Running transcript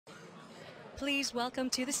Please welcome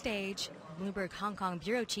to the stage Bloomberg Hong Kong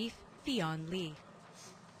Bureau Chief Fionn Lee.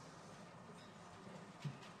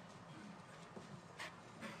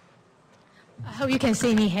 I hope you can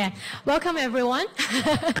see me here. Welcome, everyone.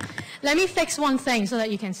 Let me fix one thing so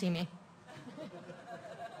that you can see me.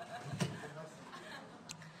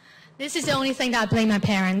 This is the only thing that I blame my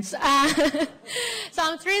parents. So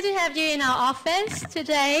I'm thrilled to have you in our office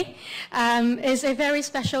today. It's a very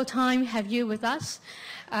special time to have you with us.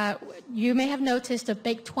 You may have noticed a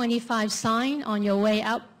big 25 sign on your way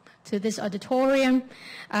up to this auditorium.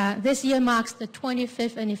 This year marks the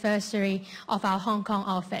 25th anniversary of our Hong Kong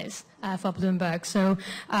office for Bloomberg. So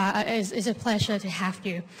it's a pleasure to have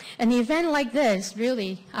you. An event like this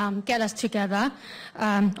really get us together,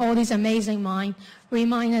 all these amazing minds,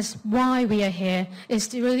 remind us why we are here, is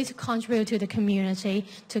to really to contribute to the community,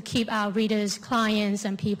 to keep our readers, clients,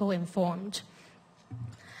 and people informed.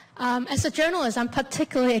 As a journalist, I'm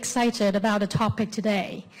particularly excited about the topic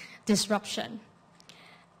today, disruption,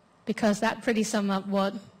 because that pretty sums up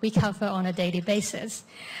what we cover on a daily basis.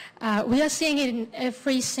 We are seeing it in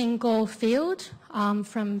every single field,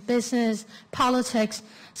 from business, politics,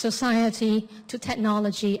 society, to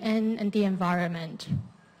technology, and the environment.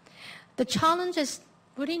 The challenge is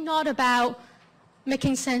really not about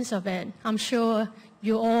making sense of it. I'm sure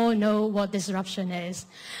you all know what disruption is.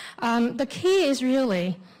 The key is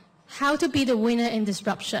really how to be the winner in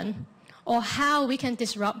disruption, or how we can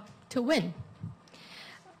disrupt to win.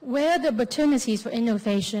 Where are the opportunities for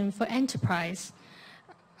innovation, for enterprise?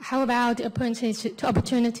 How about the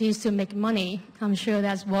opportunities to make money? I'm sure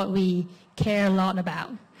that's what we care a lot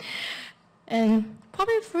about. And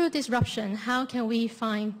probably through disruption, how can we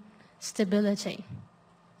find stability?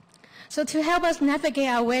 So to help us navigate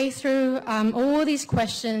our way through all these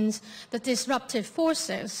questions, the disruptive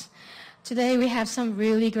forces, today we have some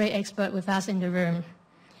really great experts with us in the room.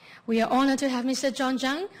 We are honored to have Mr. John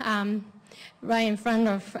Tsang right in front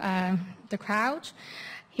of the crowd.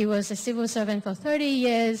 He was a civil servant for 30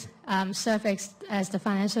 years, served as the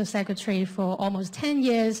financial secretary for almost 10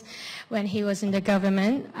 years. When he was in the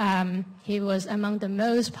government, he was among the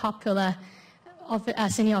most popular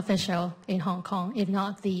senior official in Hong Kong, if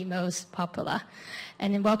not the most popular.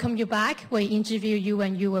 And then welcome you back. We interviewed you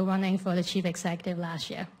when you were running for the chief executive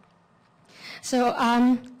last year. So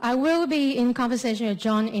I will be in conversation with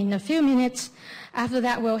John in a few minutes. After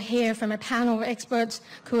that, we'll hear from a panel of experts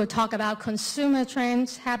who will talk about consumer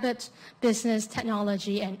trends, habits, business,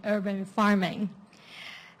 technology, and urban farming.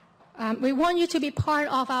 We want you to be part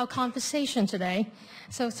of our conversation today.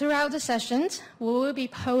 So throughout the sessions, we will be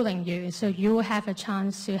polling you, so you will have a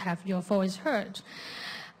chance to have your voice heard.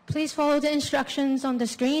 Please follow the instructions on the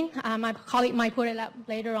screen. My colleague might put it up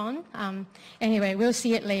later on. Anyway, we'll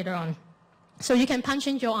see it later on. So you can punch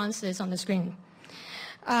in your answers on the screen.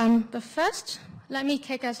 But first, let me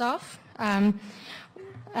kick us off. I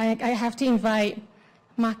have to invite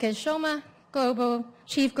Markus Schomer,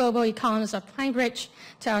 Chief Global Economist of PineBridge,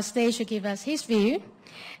 to our stage to give us his view.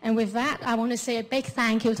 And with that, I want to say a big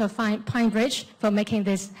thank you to PineBridge for making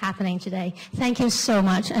this happening today. Thank you so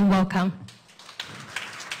much and welcome.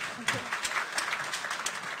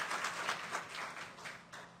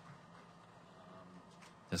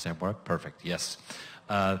 Does that work? Perfect, yes.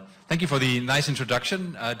 Thank you for the nice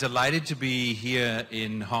introduction. Delighted to be here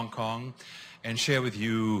in Hong Kong and share with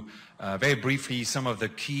you very briefly some of the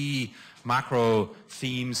key macro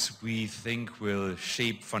themes we think will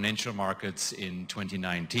shape financial markets in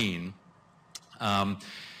 2019.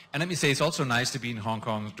 And let me say, it's also nice to be in Hong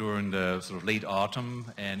Kong during the sort of late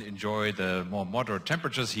autumn and enjoy the more moderate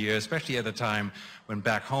temperatures here, especially at the time when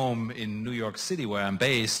back home in New York City, where I'm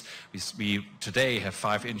based, we today have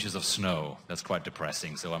 5 inches of snow. That's quite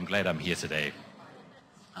depressing, so I'm glad I'm here today.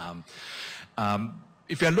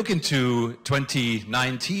 If you look into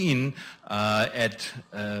 2019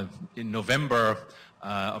 in November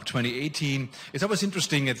of 2018, it's always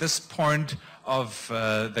interesting at this point of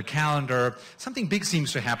the calendar, something big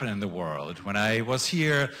seems to happen in the world. When I was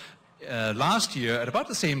here last year at about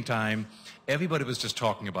the same time, everybody was just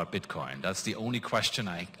talking about Bitcoin. That's the only question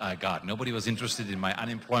I got. Nobody was interested in my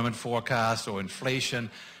unemployment forecast or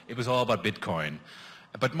inflation. It was all about Bitcoin.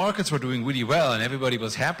 But markets were doing really well and everybody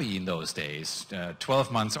was happy in those days.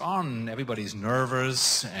 12 months on, everybody's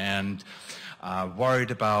nervous and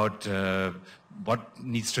worried about what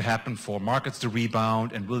needs to happen for markets to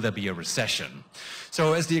rebound and will there be a recession.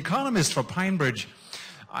 So as the economist for PineBridge,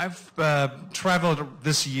 I've traveled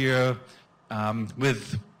this year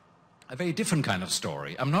with a very different kind of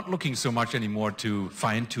story. I'm not looking so much anymore to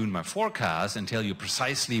fine-tune my forecast and tell you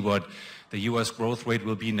precisely what the US growth rate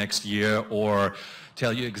will be next year or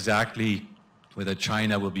tell you exactly whether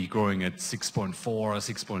China will be growing at 6.4 or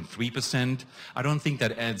 6.3%. I don't think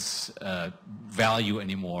that adds value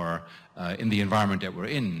anymore in the environment that we're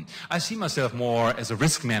in. I see myself more as a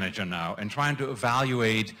risk manager now and trying to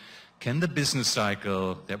evaluate, can the business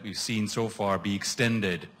cycle that we've seen so far be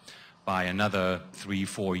extended by another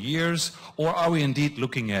 3-4 years, or are we indeed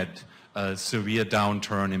looking at a severe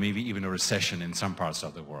downturn and maybe even a recession in some parts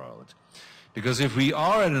of the world? Because if we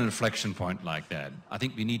are at an inflection point like that, I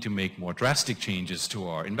think we need to make more drastic changes to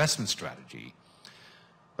our investment strategy.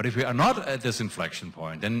 But if we are not at this inflection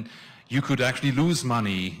point, then you could actually lose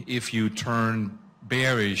money if you turn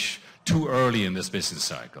bearish too early in this business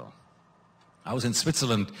cycle. I was in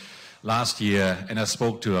Switzerland last year and I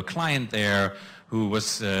spoke to a client there who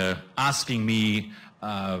was asking me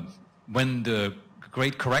when the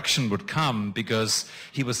great correction would come, because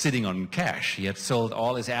he was sitting on cash. He had sold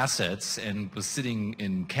all his assets and was sitting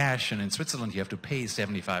in cash, and in Switzerland you have to pay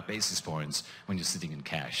 75 basis points when you're sitting in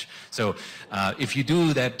cash. So if you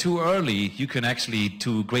do that too early, you can actually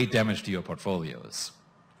do great damage to your portfolios.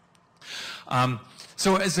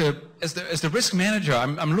 So as the risk manager,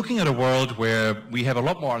 I'm looking at a world where we have a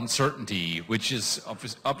lot more uncertainty, which is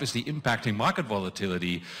obviously impacting market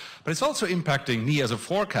volatility, but it's also impacting me as a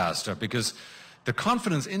forecaster, because the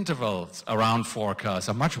confidence intervals around forecasts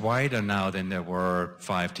are much wider now than there were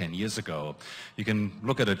 5-10 years ago. You can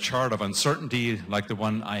look at a chart of uncertainty like the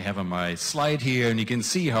one I have on my slide here, and you can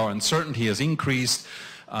see how uncertainty has increased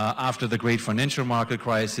after the great financial market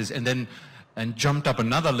crisis and jumped up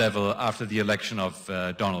another level after the election of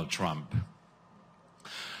Donald Trump.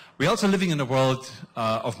 We're also living in a world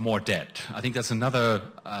of more debt. I think that's another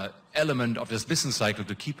element of this business cycle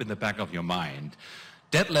to keep in the back of your mind.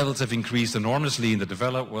 Debt levels have increased enormously in the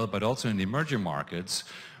developed world, but also in the emerging markets,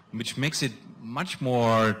 which makes it much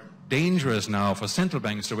more dangerous now for central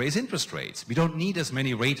banks to raise interest rates. We don't need as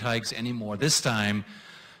many rate hikes anymore this time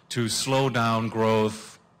to slow down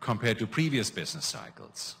growth compared to previous business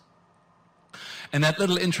cycles. And that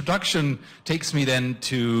little introduction takes me then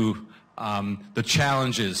to the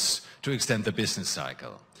challenges to extend the business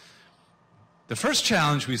cycle. The first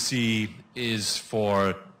challenge we see is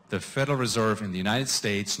for the Federal Reserve in the United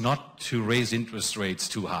States not to raise interest rates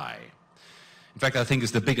too high. In fact, I think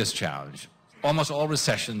it's the biggest challenge. Almost all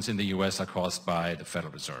recessions in the US are caused by the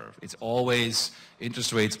Federal Reserve. It's always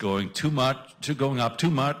interest rates going up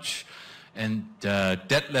too much, and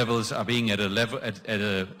debt levels are being at a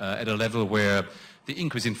level where the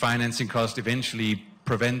increase in financing cost eventually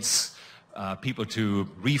prevents people to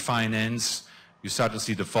refinance. You start to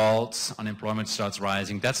see defaults, unemployment starts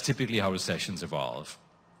rising. That's typically how recessions evolve.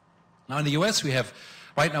 Now in the US, we have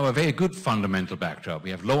right now a very good fundamental backdrop. We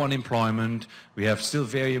have low unemployment, we have still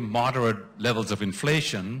very moderate levels of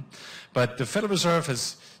inflation, but the Federal Reserve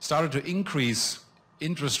has started to increase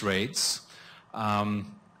interest rates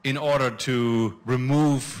in order to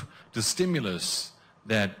remove the stimulus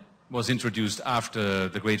that was introduced after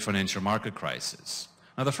the great financial market crisis.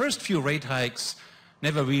 Now the first few rate hikes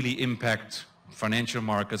never really impact financial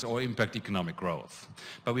markets or impact economic growth.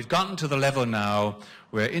 But we've gotten to the level now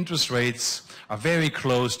where interest rates are very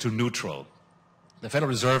close to neutral. The Federal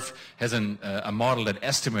Reserve has a model that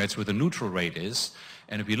estimates what the neutral rate is,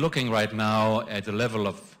 and if we're looking right now at the level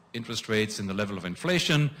of interest rates and the level of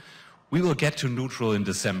inflation, we will get to neutral in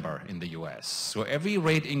December in the US. So every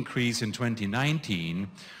rate increase in 2019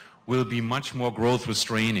 will be much more growth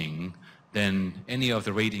restraining than any of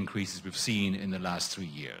the rate increases we've seen in the last 3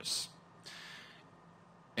 years.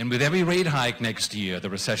 And with every rate hike next year, the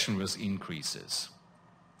recession risk increases.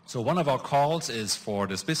 So one of our calls is for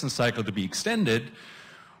this business cycle to be extended.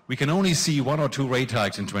 We can only see 1 or 2 rate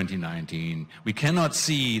hikes in 2019. We cannot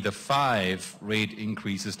see the 5 rate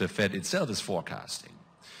increases the Fed itself is forecasting.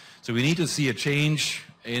 So we need to see a change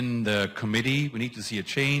in the committee. We need to see a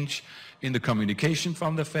change in the communication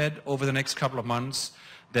from the Fed over the next couple of months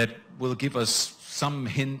that will give us some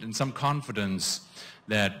hint and some confidence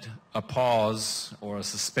that a pause or a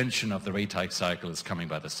suspension of the rate hike cycle is coming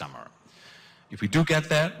by the summer. If we do get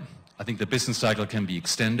that, I think the business cycle can be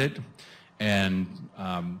extended, and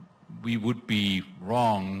we would be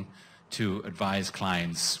wrong to advise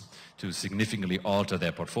clients to significantly alter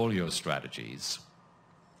their portfolio strategies.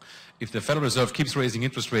 If the Federal Reserve keeps raising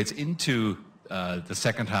interest rates into the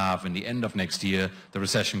second half and the end of next year, the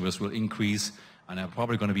recession risk will increase, and I'm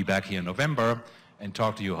probably going to be back here in November and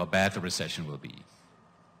talk to you how bad the recession will be.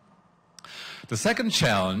 The second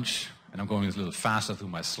challenge, and I'm going a little faster through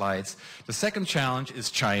my slides, the second challenge is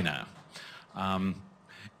China.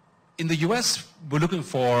 In the US, we're looking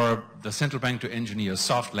for the central bank to engineer a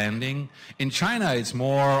soft landing. In China, it's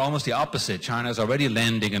more almost the opposite. China is already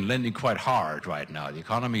lending and lending quite hard right now. The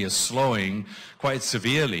economy is slowing quite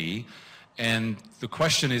severely. And the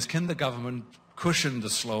question is, can the government cushion the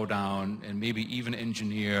slowdown and maybe even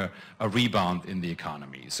engineer a rebound in the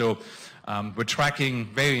economy? So we're tracking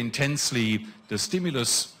very intensely the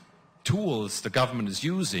stimulus tools the government is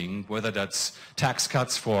using, whether that's tax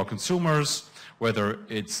cuts for consumers, whether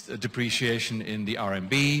it's a depreciation in the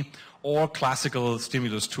RMB, or classical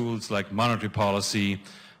stimulus tools like monetary policy,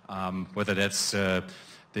 whether that's the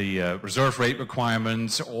reserve rate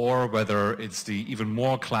requirements, or whether it's the even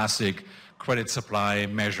more classic credit supply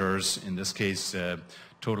measures, in this case,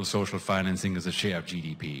 total social financing as a share of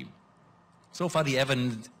GDP. So far, the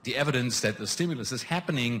evidence that the stimulus is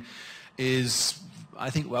happening is, I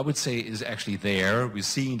think, I would say, is actually there. We're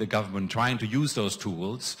seeing the government trying to use those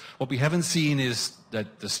tools. What we haven't seen is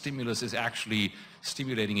that the stimulus is actually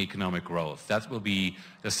stimulating economic growth. That will be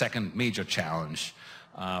the second major challenge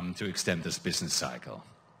to extend this business cycle.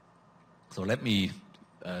 So let me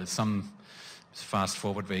fast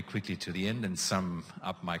forward very quickly to the end and sum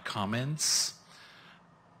up my comments.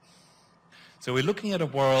 So we're looking at a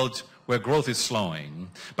world where growth is slowing,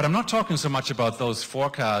 but I'm not talking so much about those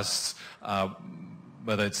forecasts,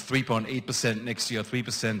 whether it's 3.8% next year,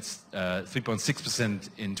 3.6%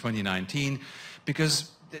 in 2019, because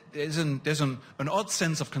there's an odd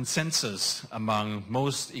sense of consensus among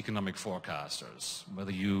most economic forecasters.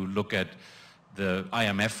 Whether you look at the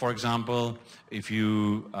IMF, for example, if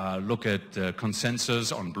you look at the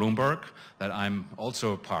consensus on Bloomberg, that I'm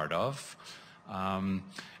also a part of,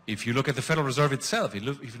 if you look at the Federal Reserve itself, if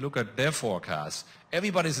you look at their forecasts,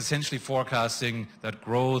 everybody's essentially forecasting that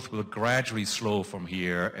growth will gradually slow from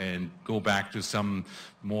here and go back to some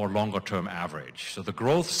more longer-term average. So the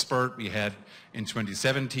growth spurt we had in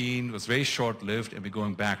 2017 was very short-lived, and we're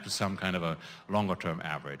going back to some kind of a longer-term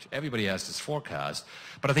average. Everybody has this forecast,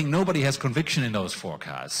 but I think nobody has conviction in those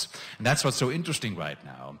forecasts, and that's what's so interesting right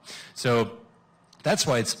now. So that's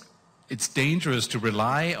why it's dangerous to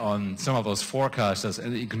rely on some of those forecasters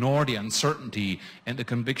and ignore the uncertainty and the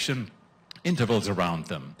conviction intervals around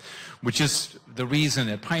them, which is the reason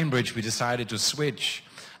at PineBridge we decided to switch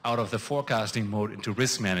out of the forecasting mode into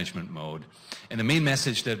risk management mode. And the main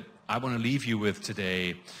message that I want to leave you with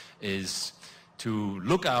today is to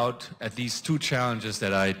look out at these two challenges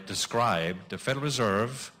that I described, the Federal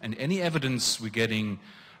Reserve and any evidence we're getting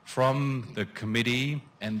from the committee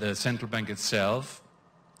and the central bank itself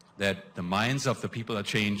that the minds of the people are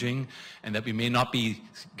changing and that we may not be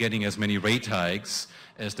getting as many rate hikes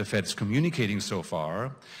as the Fed's communicating so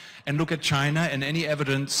far. And look at China and any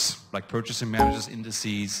evidence, like purchasing managers'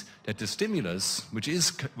 indices, that the stimulus, which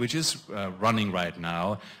is running right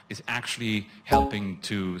now, is actually helping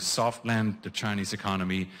to soft land the Chinese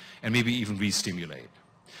economy and maybe even re-stimulate.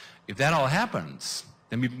 If that all happens,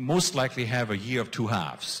 then we most likely have a year of two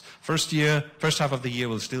halves. First half of the year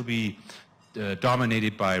will still be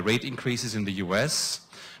dominated by rate increases in the US.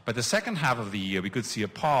 But the second half of the year, we could see a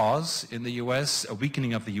pause in the US, a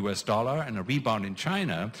weakening of the US dollar, and a rebound in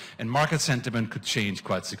China, and market sentiment could change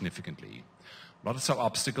quite significantly. Lots of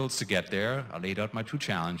obstacles to get there. I laid out my two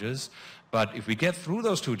challenges. But if we get through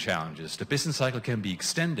those two challenges, the business cycle can be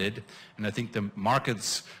extended, and I think the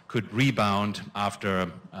markets could rebound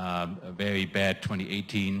after a very bad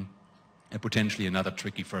 2018 and potentially another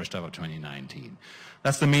tricky first half of 2019.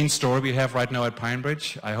 That's the main story we have right now at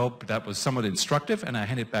PineBridge. I hope that was somewhat instructive, and I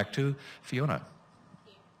hand it back to Fiona.